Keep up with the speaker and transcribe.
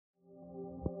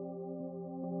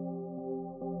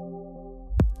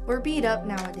We're beat up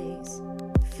nowadays,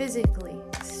 physically,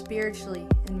 spiritually,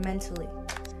 and mentally.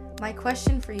 My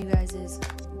question for you guys is,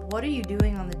 what are you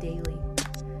doing on the daily?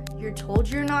 You're told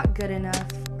you're not good enough,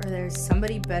 or there's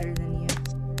somebody better than you.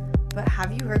 But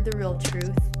have you heard the real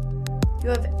truth? You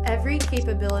have every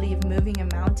capability of moving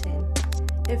a mountain,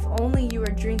 if only you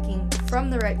are drinking from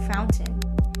the right fountain.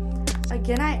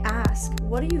 Again, I ask,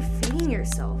 what are you feeding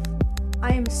yourself?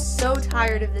 I am so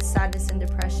tired of this sadness and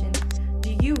depression.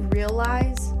 Do you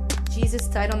realize Jesus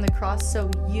died on the cross so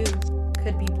you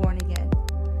could be born again?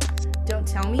 Don't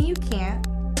tell me you can't,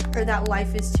 or that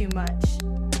life is too much.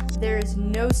 There is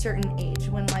no certain age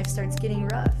when life starts getting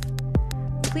rough.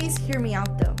 Please hear me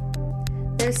out though.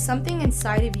 There's something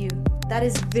inside of you that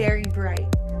is very bright.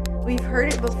 We've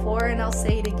heard it before and I'll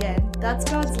say it again. That's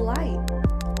God's light.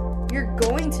 You're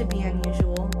going to be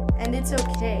unusual, and it's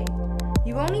okay.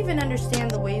 You won't even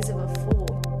understand the ways of a fool.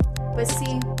 But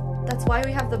see, that's why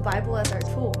we have the Bible as our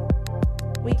tool.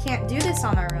 We can't do this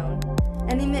on our own,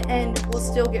 and in the end, we'll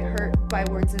still get hurt by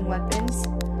words and weapons.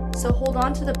 So hold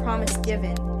on to the promise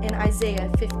given in Isaiah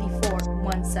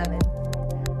 54:1-7.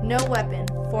 No weapon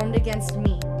formed against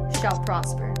me shall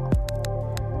prosper.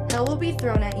 Hell will be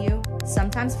thrown at you,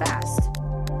 sometimes fast,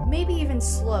 maybe even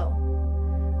slow.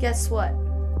 Guess what?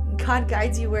 God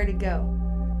guides you where to go.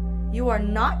 You are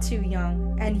not too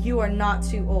young, and you are not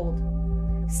too old.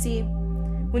 See,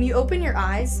 when you open your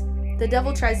eyes, the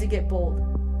devil tries to get bold.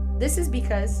 This is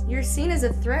because you're seen as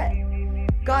a threat.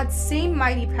 God's same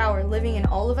mighty power living in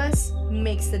all of us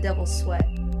makes the devil sweat.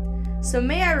 So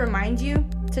may I remind you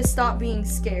to stop being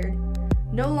scared.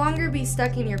 No longer be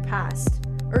stuck in your past,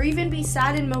 or even be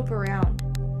sad and mope around.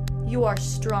 You are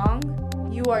strong,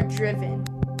 you are driven,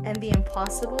 and the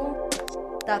impossible,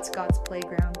 that's God's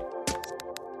playground.